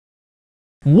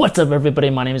What's up everybody,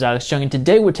 my name is Alex Chung and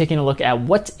today we're taking a look at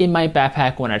what's in my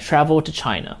backpack when I travel to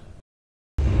China.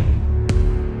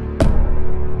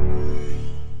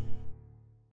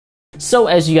 So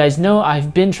as you guys know,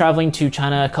 I've been traveling to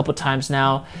China a couple times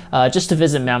now just to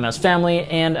visit Miao Miao's family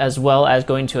and as well as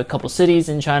going to a couple cities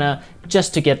in China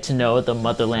just to get to know the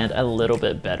motherland a little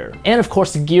bit better. And of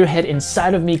course, the gearhead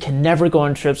inside of me can never go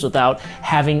on trips without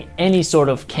having any sort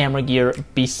of camera gear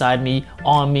beside me,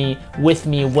 on me, with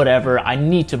me, whatever. I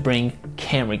need to bring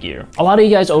camera gear. A lot of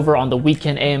you guys over on the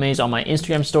weekend AMAs on my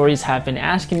Instagram stories have been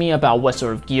asking me about what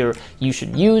sort of gear you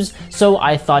should use, so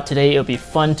I thought today it would be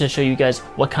fun to show you guys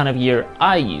what kind of gear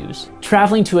I use.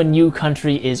 Traveling to a new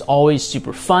country is always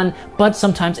super fun, but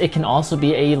sometimes it can also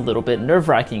be a little bit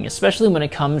nerve-wracking, especially when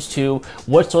it comes to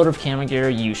what sort of camera gear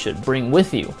you should bring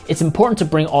with you. It's important to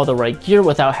bring all the right gear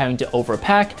without having to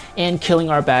overpack and killing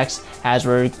our backs as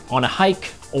we're on a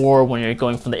hike or when you're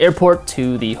going from the airport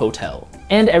to the hotel.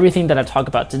 And everything that I talk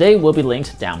about today will be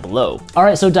linked down below.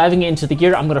 Alright, so diving into the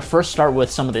gear, I'm gonna first start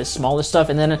with some of the smaller stuff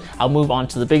and then I'll move on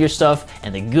to the bigger stuff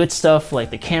and the good stuff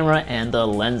like the camera and the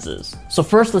lenses. So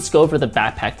first, let's go over the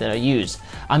backpack that I use.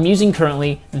 I'm using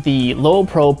currently the Lowell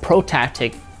Pro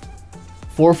Tactic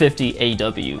 450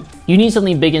 AW. You need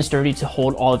something big and sturdy to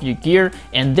hold all of your gear,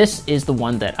 and this is the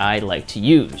one that I like to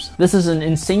use. This is an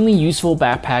insanely useful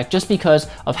backpack just because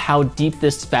of how deep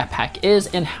this backpack is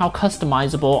and how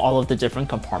customizable all of the different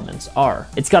compartments are.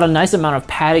 It's got a nice amount of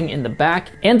padding in the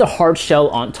back, and the hard shell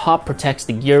on top protects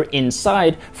the gear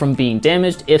inside from being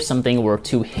damaged if something were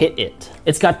to hit it.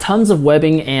 It's got tons of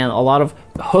webbing and a lot of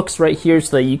hooks right here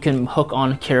so that you can hook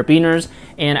on carabiners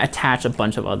and attach a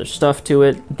bunch of other stuff to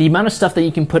it. The amount of stuff that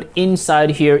you can put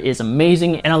inside here is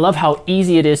amazing, and I love how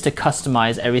easy it is to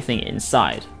customize everything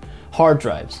inside. Hard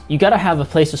drives. You gotta have a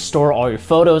place to store all your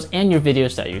photos and your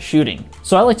videos that you're shooting.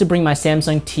 So I like to bring my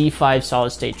Samsung T5 solid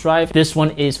state drive. This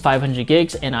one is 500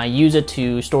 gigs and I use it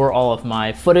to store all of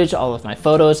my footage, all of my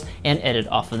photos, and edit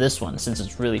off of this one since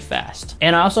it's really fast.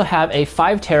 And I also have a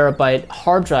 5 terabyte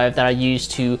hard drive that I use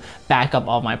to back up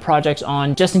all my projects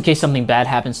on. Just in case something bad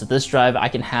happens to this drive, I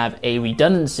can have a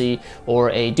redundancy or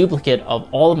a duplicate of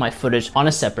all of my footage on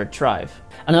a separate drive.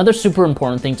 Another super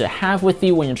important thing to have with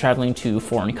you when you're traveling to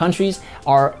foreign countries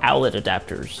are outlet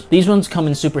adapters. These ones come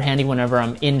in super handy whenever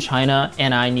I'm in China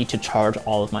and I need to charge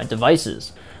all of my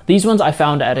devices. These ones I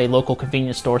found at a local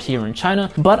convenience store here in China,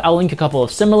 but I'll link a couple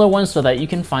of similar ones so that you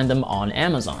can find them on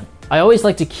Amazon. I always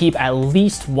like to keep at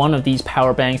least one of these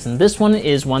power banks, and this one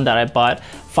is one that I bought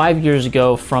 5 years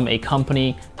ago from a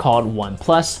company called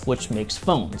OnePlus, which makes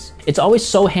phones. It's always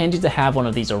so handy to have one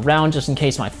of these around just in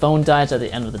case my phone dies at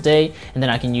the end of the day, and then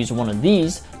I can use one of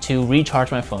these to recharge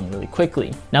my phone really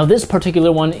quickly. Now this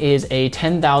particular one is a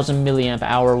 10,000 milliamp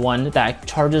hour one that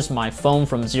charges my phone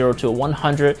from 0 to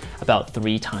 100 about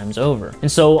 3 times over.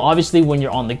 And so obviously when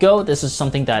you're on the go, this is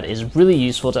something that is really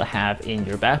useful to have in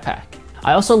your backpack.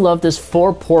 I also love this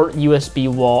 4-port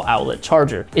USB wall outlet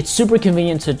charger. It's super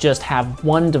convenient to just have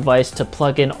one device to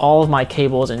plug in all of my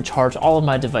cables and charge all of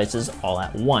my devices all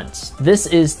at once. This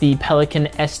is the Pelican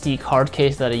SD card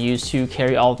case that I use to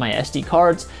carry all of my SD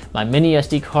cards, my mini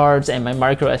SD cards, and my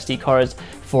micro SD cards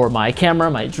for my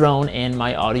camera, my drone, and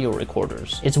my audio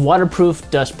recorders. It's waterproof,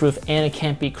 dustproof, and it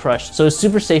can't be crushed, so it's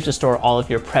super safe to store all of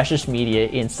your precious media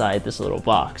inside this little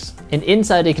box. And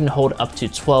inside it can hold up to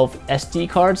 12 SD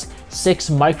cards, 6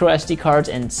 micro SD cards,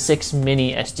 and 6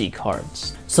 mini SD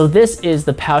cards. So this is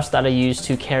the pouch that I use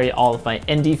to carry all of my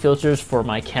ND filters for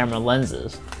my camera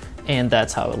lenses. And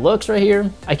that's how it looks right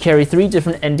here. I carry 3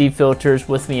 different ND filters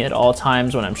with me at all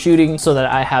times when I'm shooting so that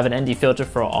I have an ND filter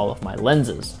for all of my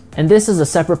lenses. And this is a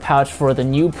separate pouch for the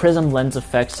new Prism Lens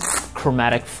Effects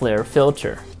chromatic flare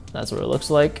filter. That's what it looks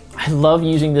like. I love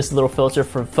using this little filter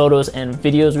for photos and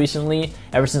videos recently.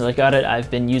 Ever since I got it, I've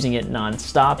been using it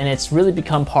non-stop, and it's really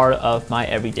become part of my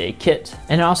everyday kit.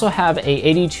 And I also have a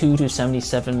 82 to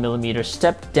 77 millimeter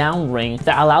step down ring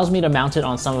that allows me to mount it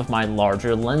on some of my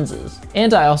larger lenses.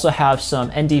 And I also have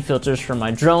some ND filters for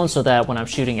my drone so that when I'm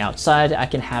shooting outside, I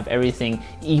can have everything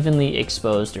evenly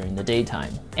exposed during the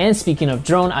daytime. And speaking of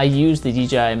drone, I use the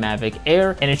DJI Mavic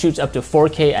Air, and it shoots up to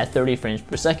 4K at 30 frames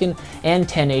per second and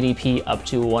 1080p up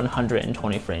to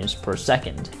 120 frames per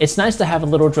second. It's nice to have a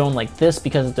little drone like this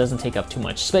because it doesn't take up too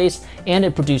much space and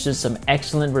it produces some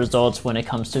excellent results when it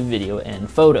comes to video and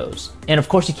photos. And of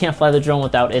course you can't fly the drone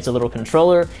without its little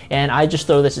controller, and I just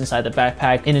throw this inside the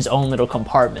backpack in its own little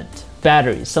compartment.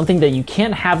 Batteries, something that you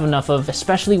can't have enough of,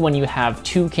 especially when you have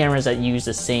 2 cameras that use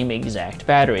the same exact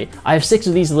battery. I have 6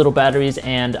 of these little batteries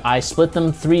and I split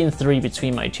them 3 and 3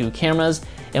 between my 2 cameras,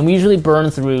 and we usually burn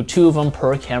through 2 of them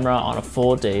per camera on a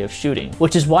full day of shooting,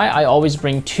 which is why I always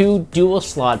bring 2 dual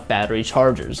slot battery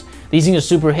chargers. These things are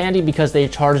super handy because they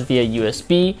charge via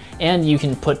USB and you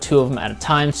can put 2 of them at a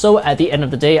time. So at the end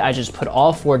of the day, I just put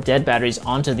all 4 dead batteries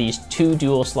onto these 2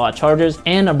 dual slot chargers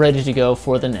and I'm ready to go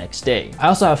for the next day. I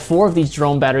also have 4 of these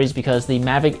drone batteries because the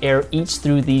Mavic Air eats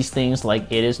through these things like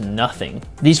it is nothing.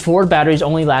 These 4 batteries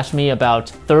only last me about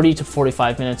 30 to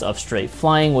 45 minutes of straight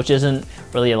flying, which isn't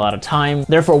really a lot of time.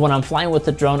 Therefore, when I'm flying with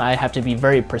the drone, I have to be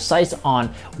very precise on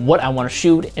what I want to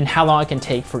shoot and how long I can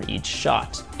take for each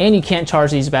shot. And you can't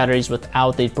charge these batteries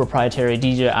without the proprietary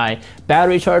DJI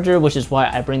battery charger, which is why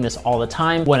I bring this all the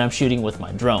time when I'm shooting with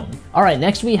my drone. All right,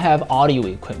 next we have audio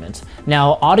equipment.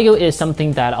 Now, audio is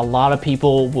something that a lot of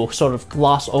people will sort of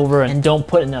gloss over and don't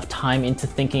put enough time into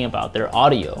thinking about their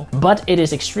audio. But it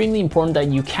is extremely important that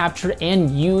you capture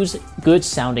and use good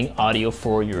sounding audio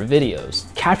for your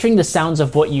videos. Capturing the sounds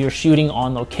of what you're shooting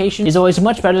on location is always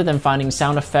much better than finding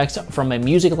sound effects from a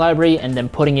music library and then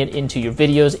putting it into your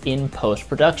videos in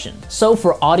post-production. So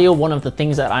for audio, one of the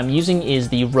things that I'm using is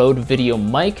the Rode Video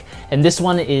mic, and this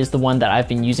one is the one that I've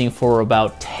been using for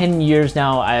about 10 years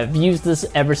now. I've used this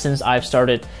ever since I've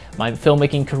started my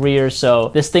filmmaking career, so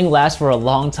this thing lasts for a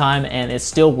long time and it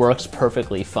still works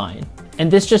perfectly fine. And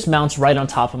this just mounts right on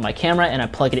top of my camera and I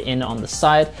plug it in on the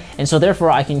side, and so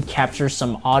therefore I can capture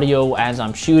some audio as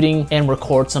I'm shooting and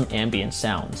record some ambient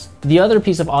sounds. The other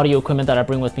piece of audio equipment that I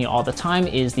bring with me all the time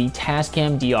is the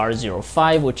Tascam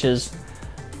DR05, which is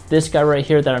this guy right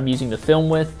here that I'm using to film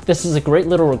with. This is a great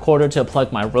little recorder to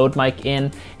plug my Rode mic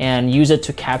in and use it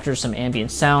to capture some ambient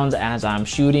sounds as I'm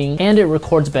shooting, and it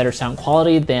records better sound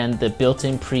quality than the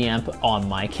built-in preamp on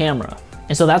my camera.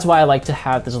 And so that's why I like to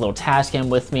have this little Tascam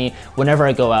with me whenever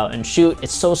I go out and shoot.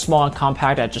 It's so small and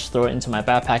compact, I just throw it into my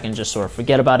backpack and just sort of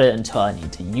forget about it until I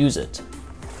need to use it.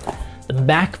 The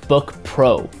MacBook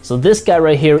Pro. So this guy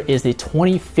right here is the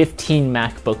 2015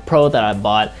 MacBook Pro that I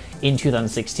bought in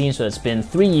 2016, so it's been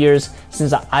 3 years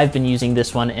since I've been using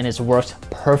this one and it's worked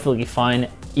perfectly fine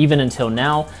even until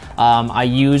now. I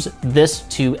use this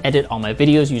to edit all my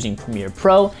videos using Premiere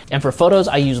Pro, and for photos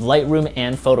I use Lightroom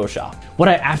and Photoshop. What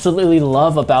I absolutely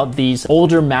love about these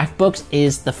older MacBooks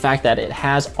is the fact that it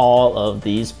has all of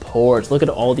these ports. Look at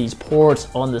all these ports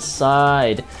on the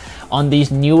side. On these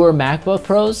newer MacBook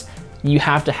Pros, you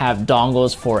have to have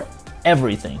dongles for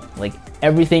everything. Like,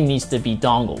 everything needs to be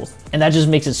dongles. And that just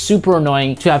makes it super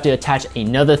annoying to have to attach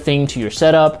another thing to your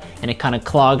setup, and it kind of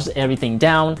clogs everything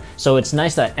down. So it's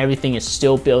nice that everything is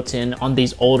still built in on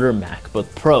these older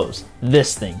MacBook Pros.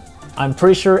 This thing, I'm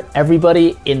pretty sure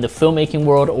everybody in the filmmaking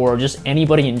world or just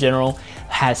anybody in general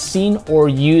has seen or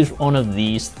used one of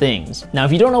these things. Now,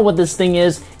 if you don't know what this thing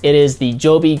is, it is the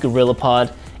Joby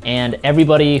GorillaPod. And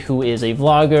everybody who is a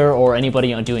vlogger or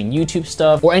anybody doing YouTube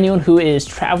stuff or anyone who is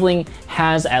traveling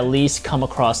has at least come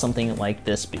across something like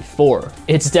this before.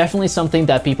 It's definitely something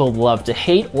that people love to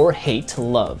hate or hate to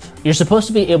love. You're supposed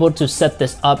to be able to set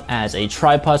this up as a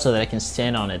tripod so that it can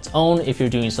stand on its own if you're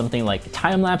doing something like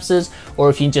time lapses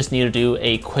or if you just need to do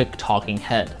a quick talking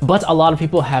head. But a lot of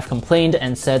people have complained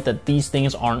and said that these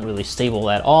things aren't really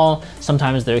stable at all.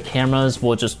 Sometimes their cameras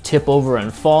will just tip over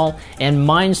and fall, and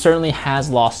mine certainly has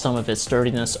lost some of its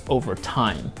sturdiness over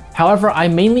time. However, I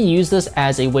mainly use this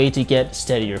as a way to get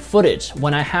steadier footage.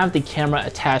 When I have the camera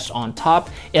attached on top,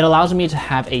 it allows me to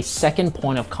have a second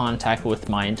point of contact with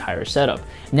my entire setup.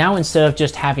 Now, instead of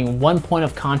just having one point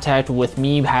of contact with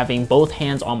me having both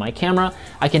hands on my camera,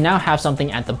 I can now have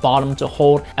something at the bottom to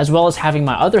hold, as well as having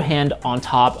my other hand on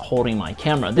top holding my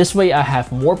camera. This way I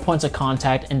have more points of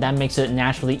contact, and that makes it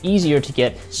naturally easier to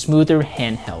get smoother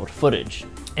handheld footage.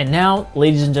 And now,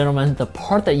 ladies and gentlemen, the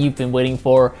part that you've been waiting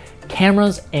for,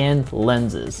 cameras and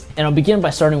lenses. And I'll begin by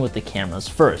starting with the cameras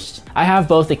first. I have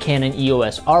both the Canon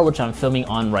EOS R, which I'm filming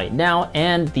on right now,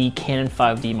 and the Canon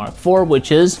 5D Mark IV,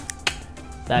 which is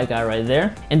that guy right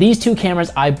there. And these two cameras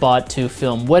I bought to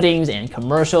film weddings and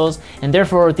commercials, and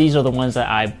therefore these are the ones that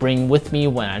I bring with me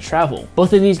when I travel.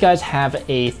 Both of these guys have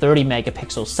a 30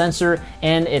 megapixel sensor,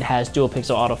 and it has dual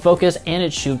pixel autofocus, and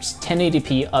it shoots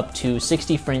 1080p up to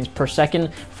 60 frames per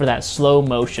second for that slow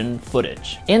motion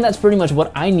footage. And that's pretty much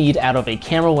what I need out of a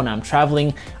camera when I'm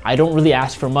traveling. I don't really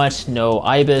ask for much, no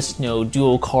IBIS, no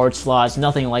dual card slots,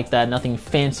 nothing like that, nothing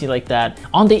fancy like that.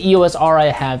 On the EOS R, I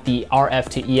have the RF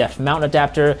to EF mount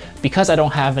adapter because I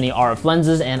don't have any RF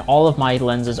lenses and all of my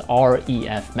lenses are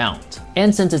EF mount.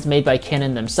 And since it's made by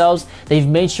Canon themselves, they've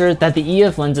made sure that the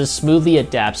EF lenses smoothly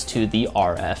adapts to the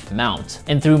RF mount.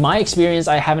 And through my experience,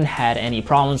 I haven't had any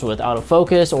problems with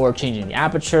autofocus or changing the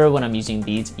aperture when I'm using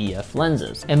these EF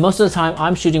lenses. And most of the time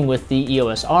I'm shooting with the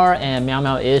EOS R and Miao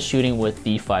Miao is shooting with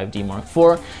the 5D Mark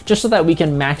IV, just so that we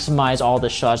can maximize all the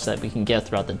shots that we can get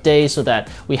throughout the day so that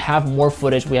we have more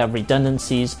footage, we have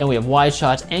redundancies, and we have wide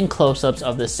shots and close-ups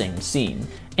of the same scene.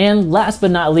 And last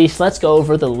but not least, let's go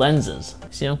over the lenses.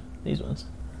 See these ones.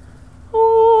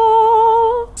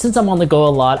 Since I'm on the go a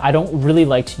lot, I don't really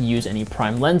like to use any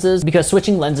prime lenses because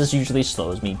switching lenses usually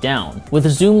slows me down. With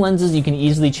zoom lenses, you can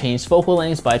easily change focal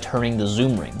lengths by turning the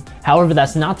zoom ring. However,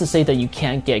 that's not to say that you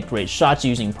can't get great shots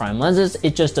using prime lenses,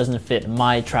 it just doesn't fit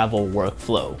my travel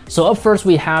workflow. So up first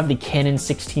we have the Canon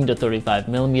 16-35mm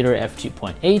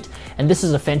f2.8, and this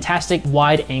is a fantastic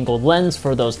wide angled lens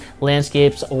for those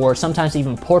landscapes or sometimes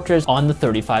even portraits on the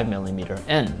 35mm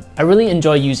end. I really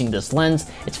enjoy using this lens,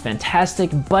 it's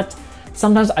fantastic, but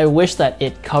sometimes I wish that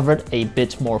it covered a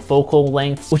bit more focal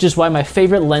length, which is why my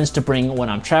favorite lens to bring when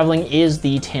I'm traveling is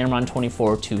the Tamron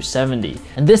 24-270.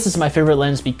 And this is my favorite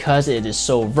lens because it is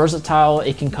so versatile.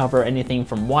 It can cover anything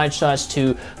from wide shots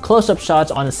to close-up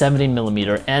shots on the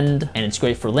 70mm end. And it's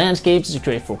great for landscapes, it's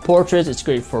great for portraits, it's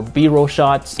great for B-roll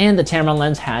shots. And the Tamron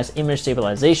lens has image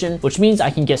stabilization, which means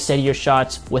I can get steadier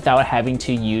shots without having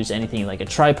to use anything like a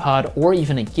tripod or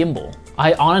even a gimbal.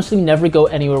 I honestly never go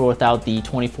anywhere without the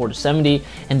 24-70,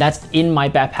 and that's in my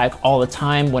backpack all the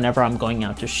time whenever I'm going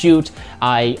out to shoot.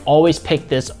 I always pick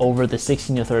this over the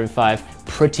 16-35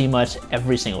 pretty much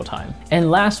every single time. And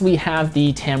last we have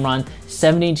the Tamron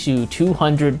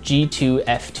 70-200 G2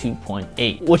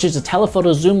 f2.8, which is a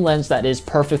telephoto zoom lens that is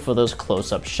perfect for those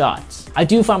close-up shots. I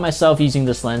do find myself using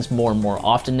this lens more and more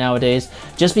often nowadays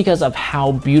just because of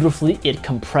how beautifully it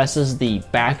compresses the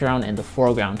background and the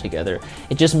foreground together.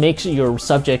 It just makes your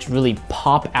subject really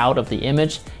pop out of the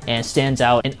image and stands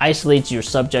out and isolates your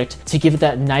subject to give it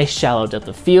that nice shallow depth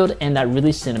of field and that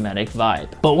really cinematic vibe.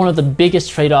 But one of the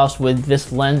biggest trade-offs with this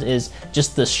lens is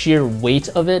just the sheer weight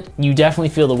of it. You definitely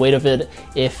feel the weight of it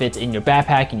if it's in your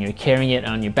backpack and you're carrying it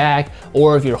on your back,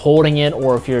 or if you're holding it,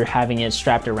 or if you're having it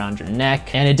strapped around your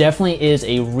neck. And it definitely is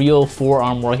a real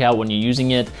forearm workout when you're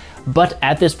using it. But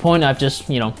at this point, I've just,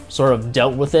 sort of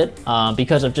dealt with it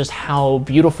because of just how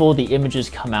beautiful the images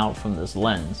come out from this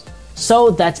lens.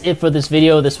 So that's it for this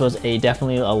video. This was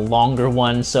definitely a longer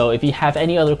one. So if you have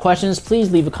any other questions,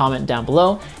 please leave a comment down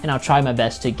below and I'll try my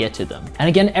best to get to them. And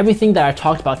again, everything that I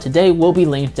talked about today will be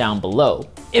linked down below.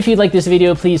 If you like this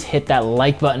video, please hit that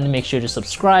like button, make sure to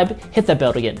subscribe, hit that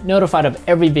bell to get notified of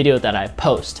every video that I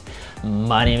post.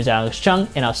 My name is Alex Chung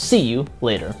and I'll see you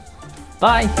later.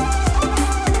 Bye.